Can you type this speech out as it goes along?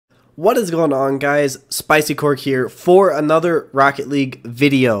What is going on, guys? Spicy Cork here for another Rocket League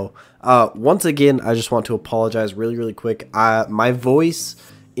video. Once again, I just want to apologize really quick. My voice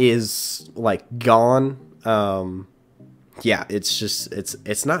is like gone. Yeah,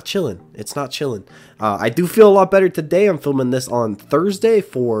 it's not chilling. It's not chilling. I do feel a lot better today. I'm filming this on Thursday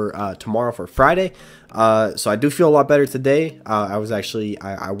for tomorrow for Friday. So I do feel a lot better today.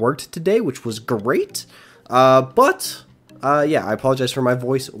 I worked today, which was great. Yeah, I apologize for my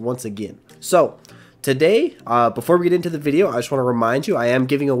voice once again. So today, before we get into the video, I just want to remind you I am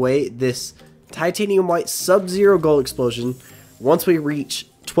giving away this titanium white Sub-Zero goal explosion once we reach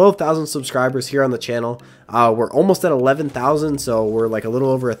 12,000 subscribers here on the channel. We're almost at 11,000, so we're like a little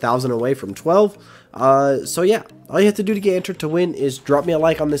over 1,000 away from 12. So yeah, all you have to do to get entered to win is drop me a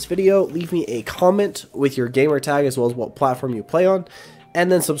like on this video, leave me a comment with your gamer tag as well as what platform you play on, and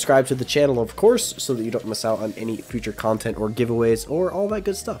then subscribe to the channel, of course, so that you don't miss out on any future content or giveaways or all that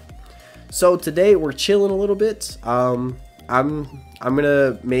good stuff. So today we're chilling a little bit. I'm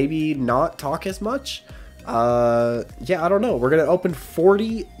gonna maybe not talk as much. Yeah, I don't know. We're gonna open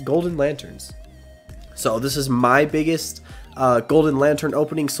 40 golden lanterns. So this is my biggest golden lantern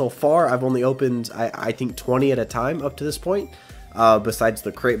opening so far. I've only opened I think 20 at a time up to this point. Besides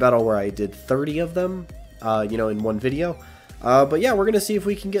the crate battle where I did 30 of them, you know, in one video. But yeah, we're gonna see if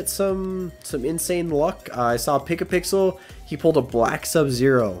we can get some insane luck. I saw Pick-a-Pixel. He pulled a black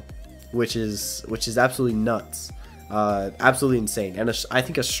Sub-Zero, which is absolutely nuts, absolutely insane, and I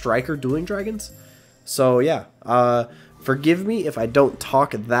think a striker dueling dragons. So yeah, forgive me if I don't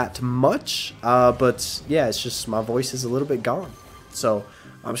talk that much, but yeah, it's just my voice is a little bit gone. So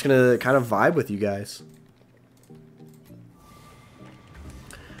I'm just gonna kind of vibe with you guys.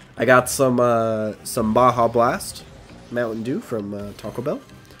 I got some Baja Blast Mountain Dew from Taco Bell.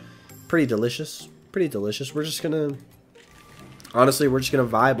 Pretty delicious. Pretty delicious. We're just gonna, honestly, we're just gonna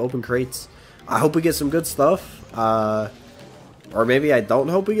vibe, open crates. I hope we get some good stuff. Or maybe I don't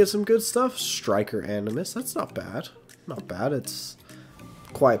hope we get some good stuff. Striker Animus. That's not bad. Not bad. It's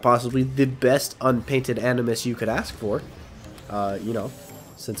quite possibly the best unpainted Animus you could ask for. You know,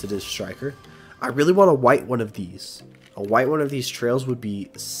 since it is Striker. I really want a white one of these. A white one of these trails would be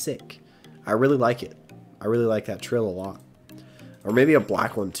sick. I really like it. I really like that trail a lot. Or maybe a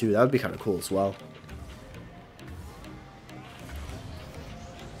black one too. That would be kind of cool as well.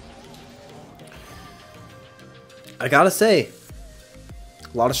 I gotta say,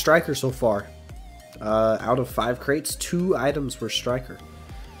 a lot of striker so far. Out of 5 crates, 2 items were striker.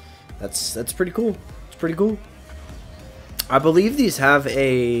 That's pretty cool. It's pretty cool. I believe these have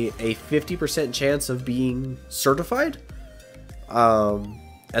a 50% chance of being certified.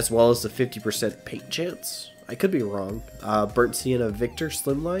 As well as the 50% paint chance. I could be wrong. Burnt Sienna Victor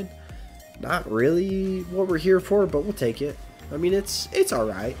Slimline. Not really what we're here for, but we'll take it. I mean, it's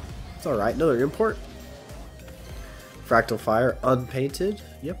alright. It's alright. Another import. Fractal Fire unpainted.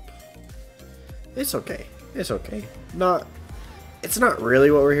 Yep. It's okay. It's okay. It's not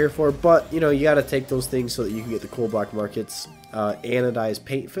really what we're here for, but you know, you gotta take those things so that you can get the cool black markets. Anodized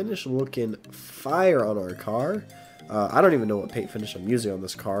paint finish looking fire on our car. I don't even know what paint finish I'm using on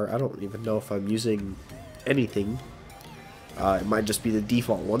this car. I don't even know if I'm using anything. It might just be the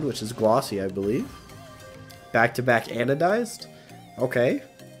default one, which is glossy, I believe. Back-to-back anodized. Okay.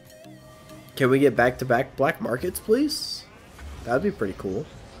 Can we get back-to-back black markets, please? That'd be pretty cool.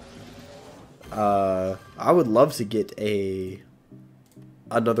 I would love to get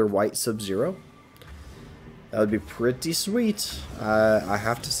another white Sub-Zero. That would be pretty sweet. I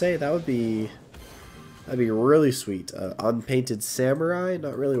have to say, that'd be really sweet. Unpainted Samurai,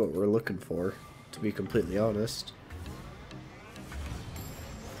 not really what we're looking for, to be completely honest.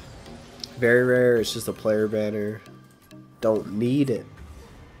 Very rare, it's just a player banner. Don't need it.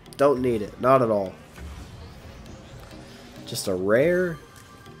 Don't need it, not at all. Just a rare.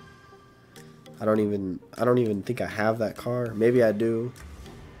 I don't even think I have that car. Maybe I do.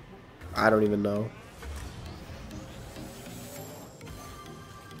 I don't even know.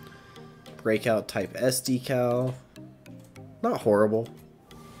 Breakout type S decal. Not horrible.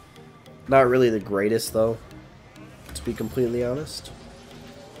 Not really the greatest though, to be completely honest.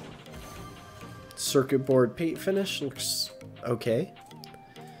 Circuit board paint finish looks okay.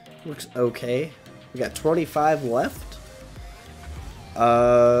 Looks okay. We got 25 left.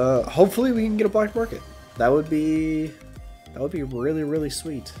 Hopefully we can get a black market. That would be really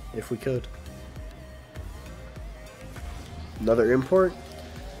sweet if we could. Another import.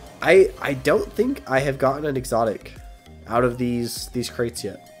 I don't think I have gotten an exotic out of these crates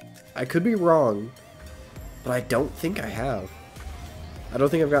yet. I could be wrong, but I don't think I have. I don't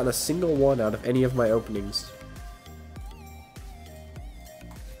think I've gotten a single one out of any of my openings.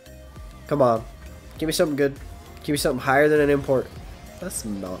 Come on. Give me something good. Give me something higher than an import. That's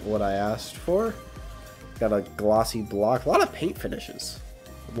not what I asked for. Got a glossy block. A lot of paint finishes.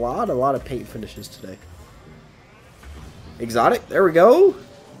 A lot of paint finishes today. Exotic. There we go.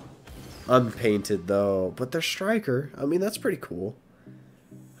 Unpainted, though. But they're striker. I mean, that's pretty cool.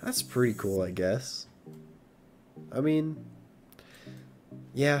 That's pretty cool, I guess. I mean,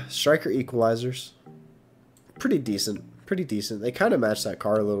 yeah, striker equalizers. Pretty decent. Pretty decent. They kind of match that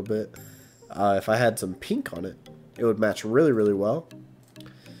car a little bit. If I had some pink on it, it would match really, really well.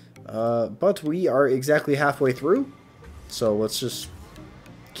 But we are exactly halfway through. So let's just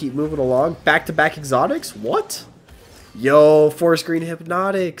keep moving along. Back-to-back exotics? What? Yo, forest green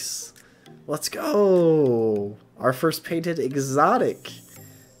hypnotics. Let's go. Our first painted exotic.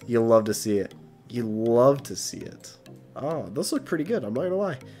 You'll love to see it. You love to see it. Oh, those look pretty good. I'm not going to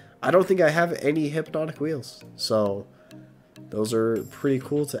lie. I don't think I have any hypnotic wheels. So those are pretty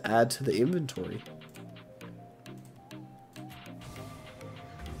cool to add to the inventory.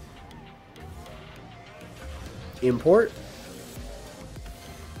 Import.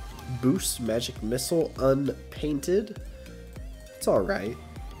 Boost magic missile unpainted. It's alright.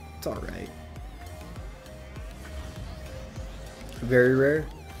 It's alright. Very rare.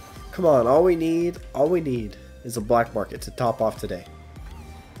 Come on, all we need is a black market to top off today.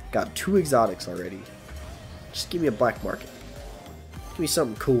 Got 2 exotics already. Just give me a black market. Give me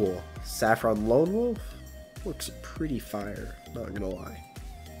something cool. Saffron Lone Wolf looks pretty fire, not gonna lie.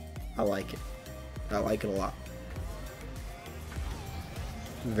 I like it. I like it a lot.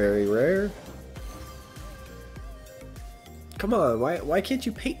 Very rare. Come on, why can't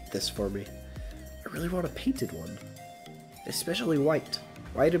you paint this for me? I really want a painted one. Especially white.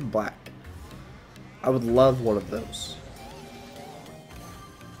 White and black. I would love one of those.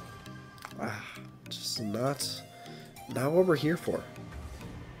 Just not what we're here for.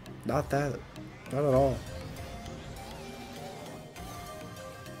 Not that. Not at all.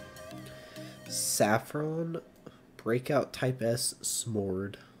 Saffron Breakout Type S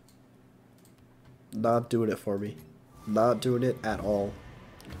S'mored. Not doing it for me. Not doing it at all.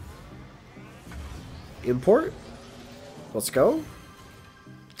 Import. Let's go.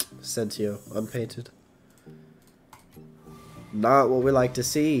 Sentio, unpainted. Not what we like to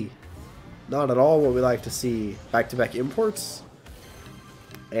see. Not at all what we like to see. Back-to-back imports.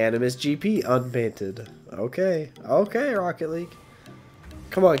 Animus GP, unpainted. Okay. Okay, Rocket League.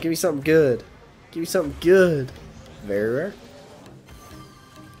 Come on, give me something good. Give me something good. Very rare.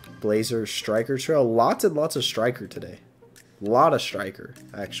 Blazer Striker Trail. Lots and lots of Striker today. A lot of Striker,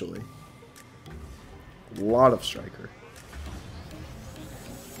 actually. A lot of Striker.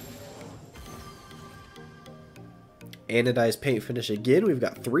 Anodized paint finish again. We've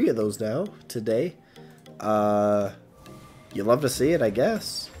got 3 of those now today. You love to see it, I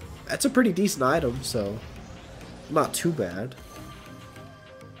guess. That's a pretty decent item, so not too bad.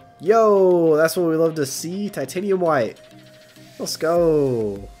 Yo, that's what we love to see. Titanium white. Let's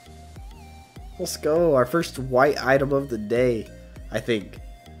go. Let's go. Our first white item of the day, I think.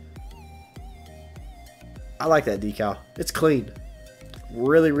 I like that decal. It's clean.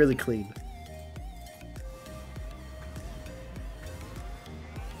 Really, really clean.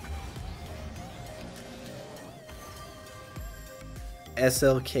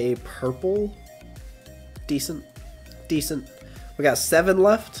 SLK purple. Decent. Decent. We got 7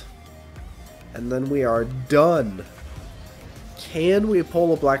 left. And then we are done. Can we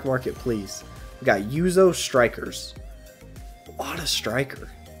pull a black market, please? We got Yuzo strikers. A lot of striker.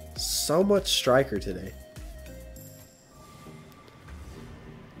 So much striker today.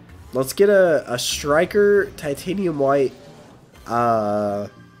 Let's get a striker titanium white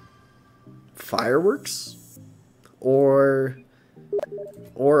fireworks. Or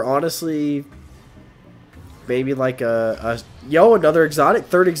honestly, maybe like yo, another exotic,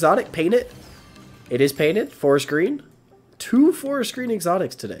 3rd exotic, paint it. It is painted, forest green. 2 forest green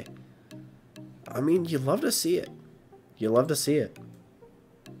exotics today. I mean, you love to see it. You love to see it.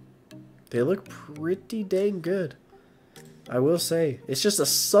 They look pretty dang good. I will say, it's just a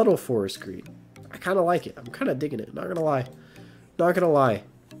subtle forest green. I kind of like it. I'm kind of digging it. Not gonna lie. Not gonna lie.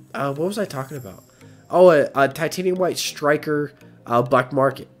 What was I talking about? Oh, a titanium white striker black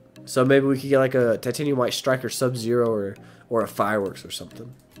market. So maybe we could get like a titanium white striker Sub-Zero or a fireworks or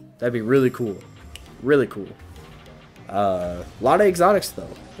something. That'd be really cool. Really cool. A lot of exotics though.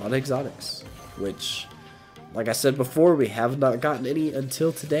 A lot of exotics. Which, like I said before, we have not gotten any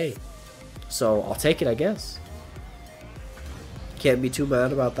until today. So I'll take it, I guess. Can't be too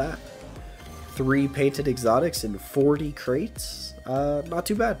mad about that. 3 painted exotics in 40 crates. Not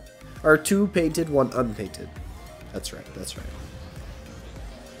too bad. Or 2 painted, 1 unpainted. That's right, that's right.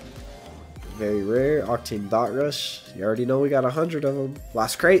 Very rare. Octane Dot Rush. You already know we got 100 of them.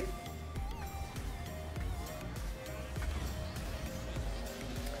 Last crate.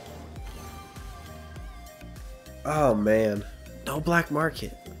 Oh man. No black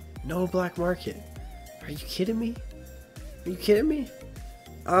market. No black market. Are you kidding me? Are you kidding me?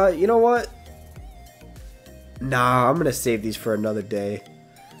 You know what? Nah, I'm gonna save these for another day.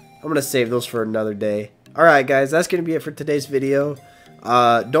 I'm gonna save those for another day. Alright guys, that's gonna be it for today's video.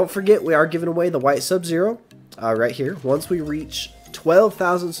 Don't forget, we are giving away the white Sub-Zero right here once we reach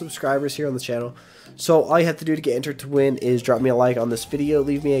 12,000 subscribers here on the channel. So all you have to do to get entered to win is drop me a like on this video,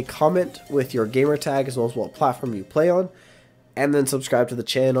 leave me a comment with your gamer tag as well as what platform you play on, and then subscribe to the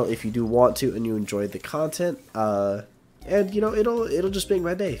channel if you do want to and you enjoy the content. And you know, it'll just make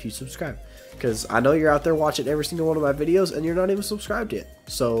my day if you subscribe, because I know you're out there watching every single one of my videos and you're not even subscribed yet.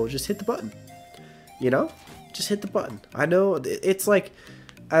 So just hit the button, you know, just hit the button. I know it's like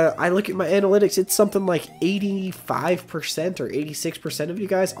I look at my analytics, it's something like 85% or 86% of you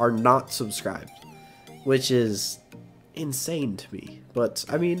guys are not subscribed, which is insane to me. But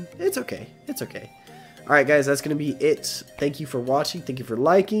I mean, it's okay, it's okay. Alright guys, that's going to be it. Thank you for watching, thank you for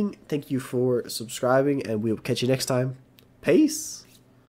liking, thank you for subscribing, and we will catch you next time. Peace!